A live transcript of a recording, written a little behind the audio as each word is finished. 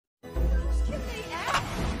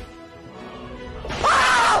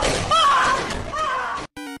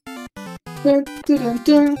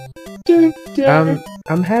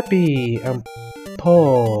I'm happy. I'm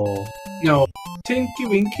Paul. No. Tinky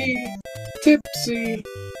Winky, Tipsy,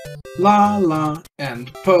 La La,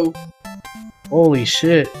 and Po. Holy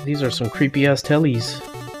shit, these are some creepy ass tellies.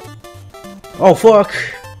 Oh fuck!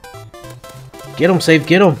 Get him, Save,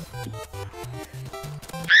 get him!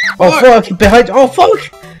 Oh fuck, behind. Oh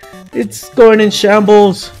fuck! It's going in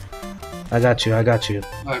shambles. I got you, I got you.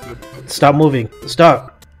 Stop moving,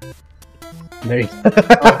 stop. There you go.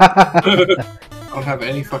 I don't have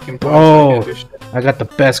any fucking points. Oh, I got the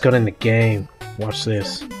best gun in the game. Watch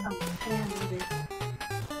this.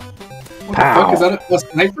 What the fuck, is that a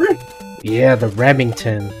sniper? Yeah, the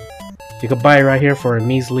Remington. You could buy it right here for a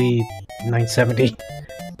measly $970.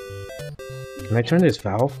 Can I turn this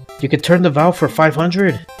valve? You could turn the valve for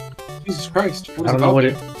 500. Jesus Christ. What I don't know what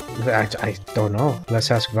it... I don't know. Let's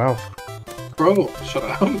ask Valve. Bro, shut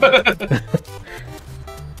up.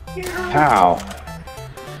 Pow.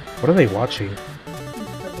 What are they watching?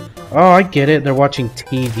 Oh, I get it. They're watching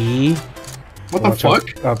TV. What the fuck?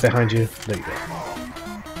 Oh, behind you. There you go.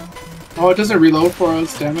 Oh, it doesn't reload for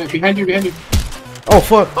us, damn it. Behind you, behind you. Oh,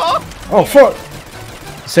 fuck. Oh, fuck.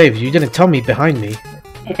 Save, you didn't tell me behind me.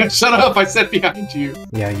 Shut up, I said behind you.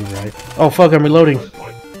 Yeah, you're right. Oh, fuck, I'm reloading.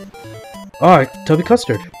 Alright, Tubby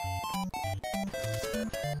Custard.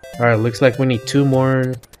 Alright, looks like we need 2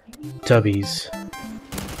 more Tubbies.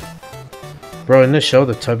 Bro, in this show,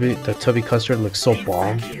 the Tubby Custard looks so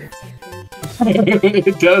bomb.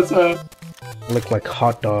 It does, Look like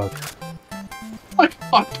hot dog. Like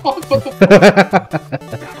hot dog? What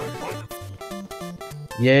the fuck?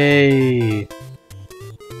 Yay!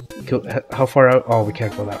 How far out? Oh, we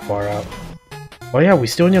can't go that far out. Oh yeah, we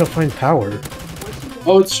still need to find power.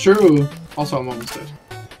 Oh, it's true. Also, I'm almost dead.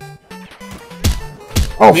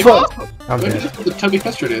 Oh Maybe fuck! I'm dead. What the Tubby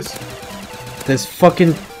Custard is. This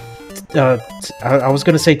fucking... I was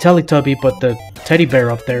gonna say Teletubby, but the teddy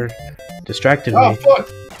bear up there distracted me. Oh, fuck!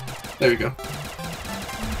 There you go.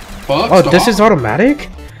 Fuck, oh, stop. This is automatic?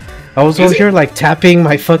 I was over here like tapping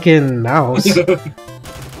my fucking mouse.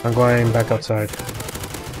 I'm going back outside.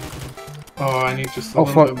 Oh, I need just a oh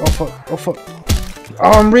little fuck, bit. oh fuck, oh fuck.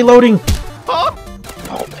 Oh, I'm reloading! Oh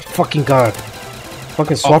my fucking god.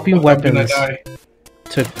 Fucking swapping fuck, I'm gonna weapons die.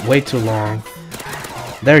 took way too long.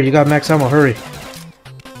 There, you got max ammo, hurry.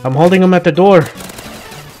 I'm holding him at the door.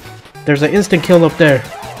 There's an instant kill up there.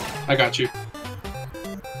 I got you.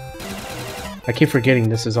 I keep forgetting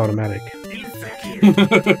this is automatic.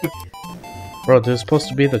 Bro, this is supposed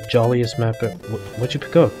to be the jolliest map. What'd you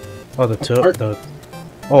pick up? Oh,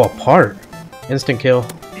 oh, a part. Instant kill.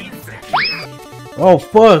 Oh,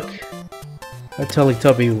 fuck! That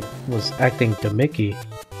Teletubby was acting Demicky.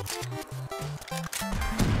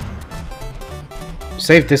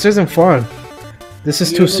 Save, this isn't fun. This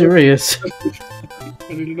is too serious.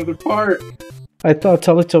 I need another part. I thought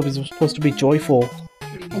Teletubbies were supposed to be joyful.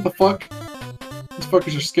 What the fuck? These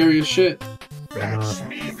fuckers are scary as shit.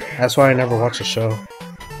 That's why I never watch the show.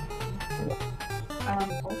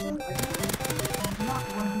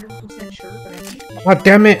 Oh,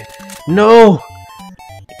 damn it! No!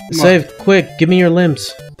 Save, quick, give me your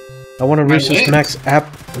limbs. I want to reach this max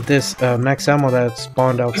ammo that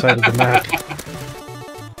spawned outside of the map.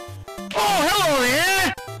 Oh, hello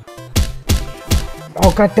there!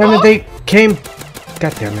 Oh, god damn it, they came!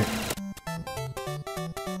 God damn it.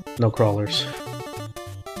 No crawlers.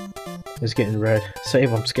 It's getting red.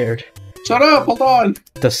 Save, I'm scared. Shut up, hold on!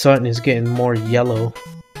 The sun is getting more yellow.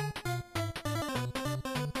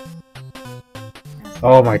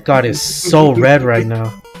 Oh my god, it's so red right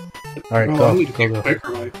now. Alright, go.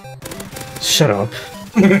 Shut up.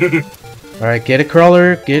 Alright, get a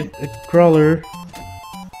crawler, get a crawler.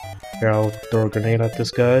 Here, I'll throw a grenade at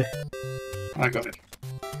this guy. I got it.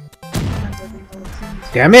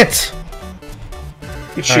 Damn it!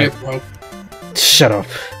 Good shit, bro. Shut up.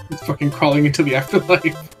 It's fucking crawling into the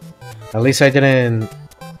afterlife. At least I didn't...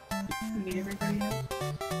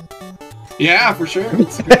 Yeah, for sure.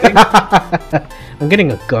 It's a good thing. I'm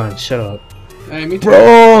getting a gun, shut up. Hey, me too.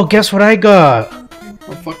 Bro, guess what I got?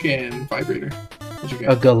 A fucking vibrator. What'd you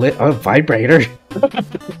get? A vibrator?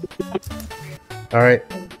 Alright.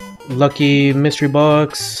 Lucky mystery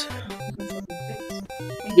box.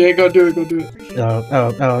 Yeah, go do it, go do it.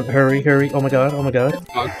 Hurry, hurry. Oh my god, oh my god.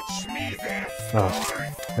 Oh,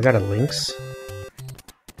 I got a lynx.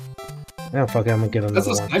 Oh fuck it, I'm gonna get another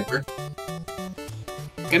one. That's a sniper.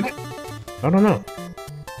 Isn't it? I don't know.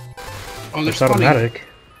 Oh, it's automatic.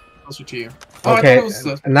 Closer to you. Oh, okay, I thought it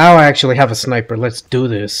was now I actually have a sniper. Let's do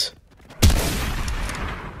this.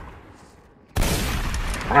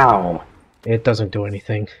 Ow. It doesn't do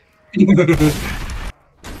anything.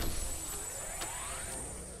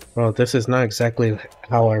 Bro, this is not exactly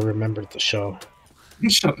how I remembered the show.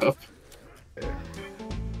 Shut up.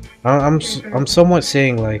 I'm somewhat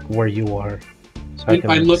seeing like where you are. So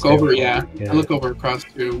I look stay over, with yeah. you. I look over across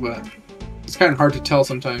too, but it's kind of hard to tell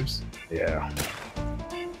sometimes. Yeah.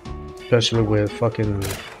 Especially with fucking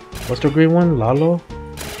what's the green one? Lalo?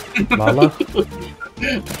 Lala? I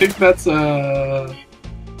think that's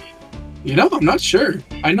you know, I'm not sure.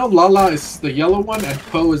 I know Lala is the yellow one and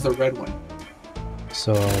Poe is the red one.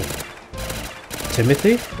 So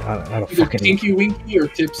Timothy? I don't Either fucking Tinky Winky or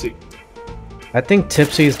Tipsy. I think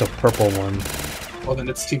Tipsy is the purple one. Well, then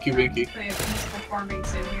it's Tinky Winky. They have peaceful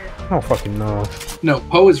farmings in here. I don't fucking know. No,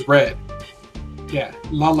 Poe is red. Yeah,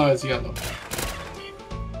 Lala is yellow.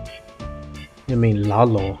 You mean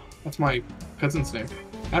Lalo? That's my cousin's name.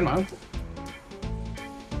 And my uncle.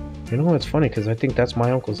 You know what's funny? Because I think that's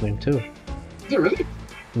my uncle's name too. Is it really?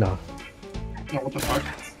 No. No, what the fuck?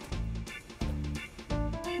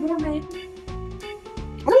 Mermaid.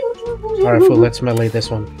 Alright, fool, let's melee this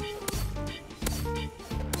one.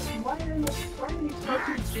 Why are you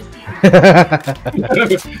supposed to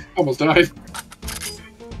just Almost died.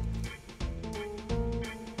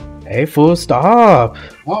 Hey, fool, stop!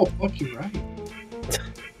 Oh, fuck, you're right.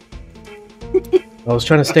 I was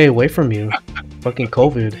trying to stay away from you. Fucking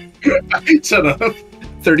COVID. Shut up.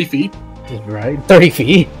 30 feet. Right? 30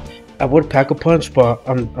 feet? I would pack a punch, but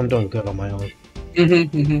I'm doing good on my own.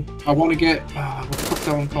 I want to get, what the fuck's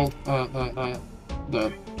that one called?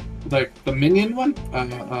 The minion one?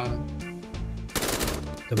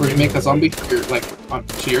 Where you make a zombie for your, like,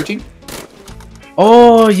 to your team?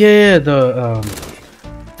 Oh, yeah, the,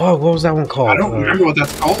 oh, what was that one called? I don't remember what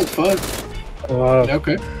that's called, fuck.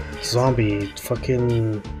 Okay. Zombie,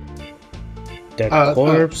 fucking dead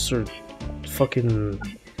corpse or fucking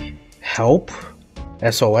help?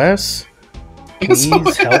 SOS?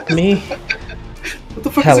 Please help me? What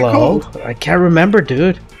the fuck is it Hello? called? I can't remember,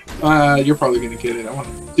 dude. You're probably gonna get it. I want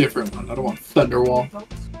a different one. I don't want Thunderwall.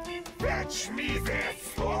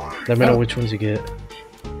 Let me know which ones you get.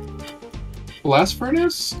 Blast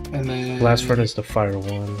Furnace, and then... Blast Furnace, the fire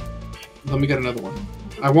one. Let me get another one.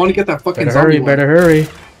 I want to get that fucking Better zombie hurry, one. better hurry.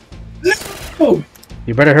 Oh,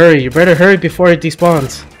 You better hurry before it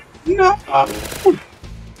despawns. no!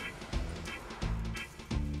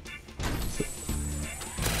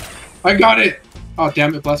 I got it! Oh,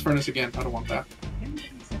 damn it, Blast Furnace again. I don't want that.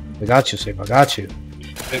 I got you, Save, I got you.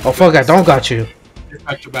 Oh fuck, I don't got you.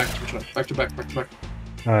 Back to back, back to back, back to back.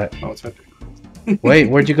 Alright. Oh, it's back. Wait,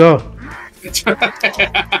 where'd you go? It's you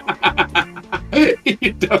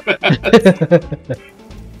dumbass.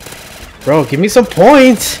 Bro, give me some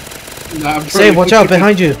points! Nah, I'm Save, trying watch to- out,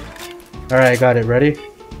 behind you! Alright, I got it. Ready?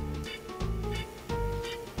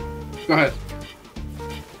 Go ahead.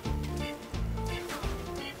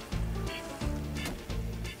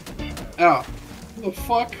 Oh, what the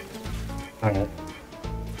fuck? Alright.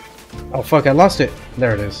 Oh fuck, I lost it.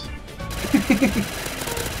 There it is.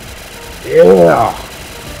 Yeah!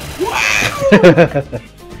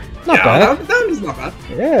 Not bad. That is not bad.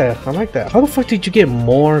 Yeah, I like that. How the fuck did you get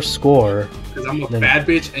more score, Because I'm a Then- bad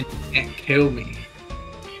bitch and you can't kill me.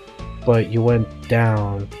 but you went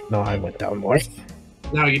down? No, I went down more.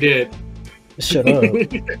 No, you did. Shut up.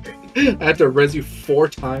 I had to res you 4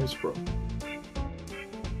 times, bro.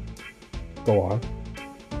 Go on.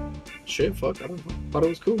 Shit, fuck, I don't know. Thought it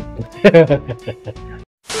was cool.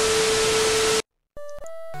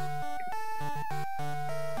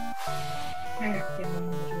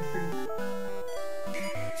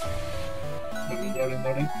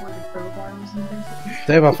 Loading.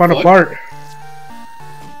 Dave, I found a Fuck. part.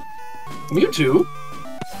 Mewtwo?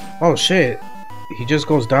 Oh shit. He just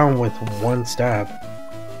goes down with one stab.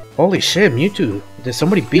 Holy shit, Mewtwo. Did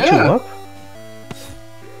somebody beat you Yeah. up?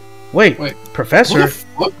 Wait, Wait. Professor?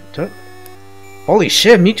 What the fuck? Holy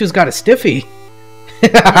shit, Mewtwo's got a stiffy.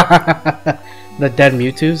 The dead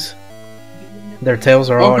Mewtwo's. Their tails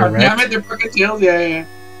are all Oh, god damn erect. it, they're fucking tails. Yeah.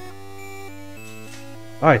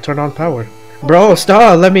 Alright, turn on power. Bro,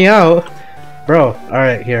 stop, let me out. Bro,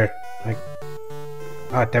 alright, here.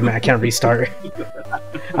 Ah, damn it, I can't restart.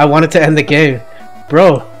 I wanted to end the game.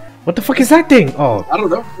 Bro, what the fuck is that thing? Oh, I don't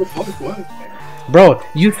know. What the fuck? What? bro,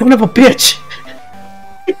 you son of a bitch.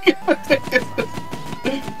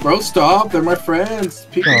 Bro, stop. They're my friends.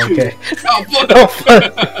 Oh, Pikachu. okay. Oh, fuck. Oh,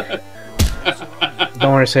 fuck.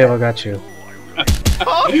 Don't worry, Save, I got you.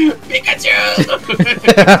 Pikachu!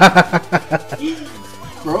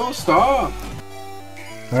 Bro, stop.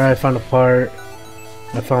 Alright, I found a part.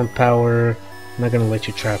 I found power. I'm not gonna let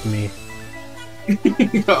you trap me.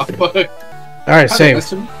 Oh, fuck. Alright, Hi, Save.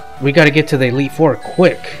 Destiny. We gotta get to the Elite Four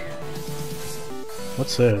quick.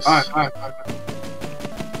 What's this? Alright.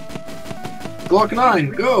 Block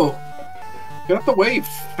 9, go! Get out the way,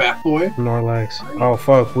 fat boy. Snorlax. Oh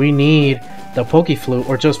fuck, we need the Pokeflute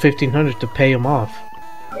or just 1500 to pay him off.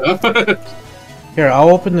 Here, I'll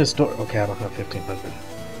open this door. Okay, I don't have 1500.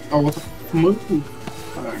 Oh, what the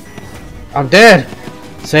move? Alright. I'm dead!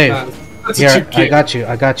 Save. That's Here, what you I get. got you,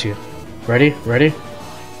 I got you. Ready? Ready?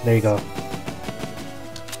 There you go.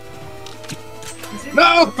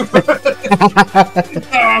 No!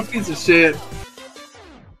 Oh, piece of shit.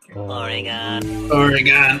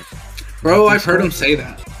 Oregon. Bro, I've heard him say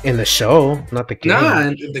that. In the show, not the game. Nah,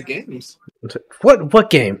 in the games. What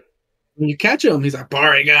game? When you catch him, he's like,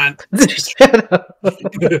 Oregon. Shut up.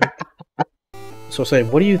 So say,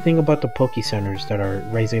 what do you think about the Poke Centers that are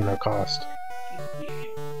raising their cost?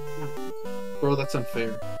 Bro, that's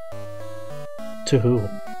unfair. To who?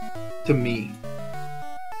 To me.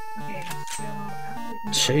 Okay, so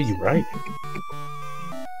Shit, you right.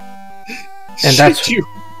 And Shit, that's- you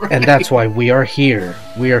right. And that's why we are here.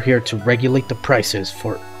 We are here to regulate the prices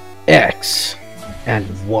for X and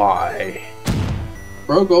Y.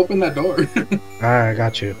 Bro, go open that door. I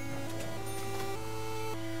got you.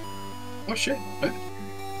 Oh shit. What?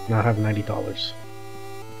 Now I have $90.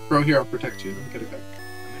 Bro, here, I'll protect you. Let me get a gun.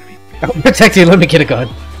 I'll protect you, let me get a gun.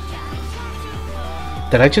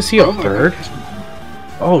 Did I just see a Bro, bird?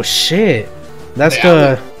 Oh shit. That's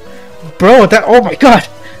Yeah. the... Bro, that... Oh my god!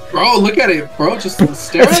 Bro, look at it, bro. Just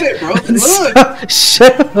stare at it, bro. Look.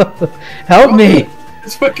 Shut up! Help Bro, me!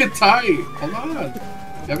 It's fucking tight. Hold on.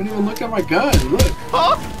 You haven't even looked at my gun. Look.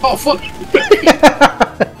 Oh, fuck.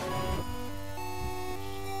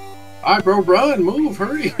 Alright, bro, run. Move.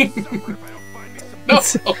 Hurry. No.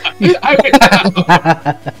 I went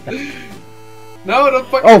down. No, don't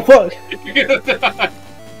fucking. Oh fuck! You're gonna die.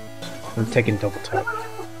 I'm taking double tap.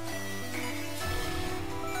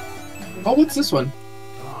 Oh, what's this one?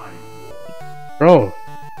 Bro,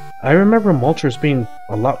 I remember Moltres being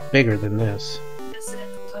a lot bigger than this.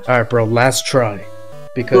 Alright bro, last try.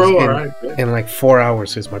 Because Bro, in, alright. in like 4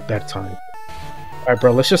 hours is my bedtime. Alright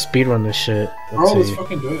bro, let's just speedrun this shit. Bro, let's see.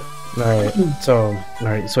 fucking do it.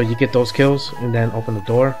 Alright, so you get those kills and then open the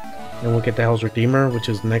door. And we'll get the Hell's Redeemer, which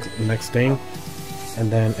is next thing.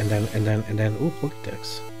 And then ooh, look at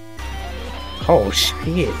this. Oh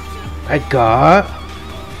shit.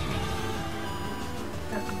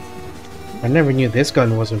 I never knew this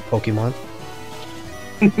gun wasn't Pokemon.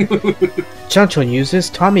 Chanchon uses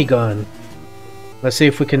Tommy gun. Let's see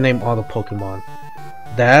if we can name all the Pokemon.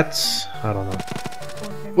 That's... I don't know.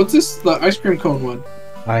 What's this? The ice cream cone one.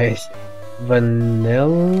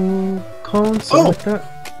 Vanilla cone? Something like that?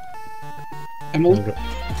 Emily?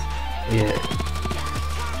 Yeah.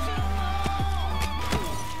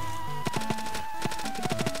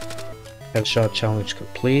 Headshot challenge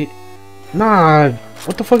complete. Nah,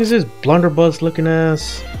 what the fuck is this blunderbuss looking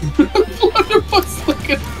ass? Blunderbuss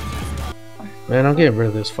looking. Man, I'm getting rid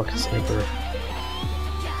of this fucking sniper.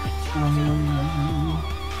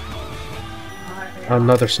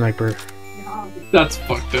 Another sniper. That's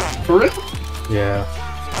fucked up. For real? Yeah.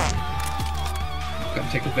 Gotta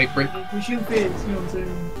take a vape break. we shoot bids, you know what I'm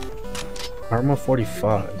saying? Arma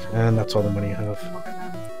 45. And that's all the money I have.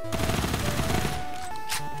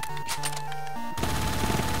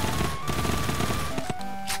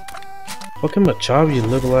 Fucking Machop, you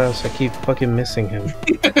little ass. I keep fucking missing him.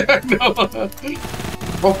 No.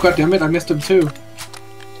 Oh, god damn it, I missed him too.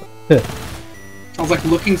 I was like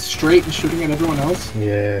looking straight and shooting at everyone else,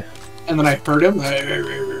 Yeah. and then I heard him.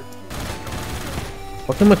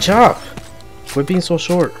 Fucking Machop! Quit being so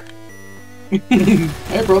short.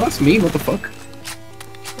 Hey, bro, that's mean. What the fuck?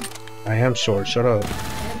 I am short, shut up.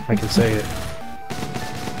 I can say it.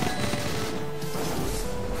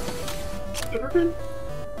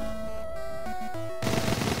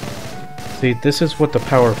 See, this is what the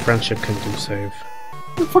power of friendship can do, Save.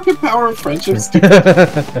 The fucking power of friendship.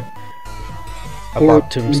 About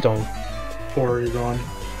Tombstone. Porygon.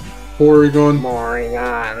 Porygon.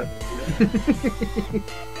 Morrigan.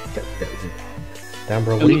 Damn,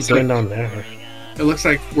 bro, what are you doing down there? It looks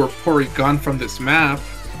like we're Porygon from this map.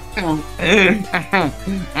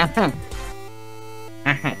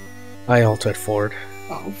 I altered Ford.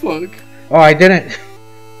 Oh, fuck. Oh, I didn't.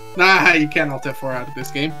 Nah, you can't Alt F4 out of this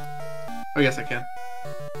game. Oh, yes, I can.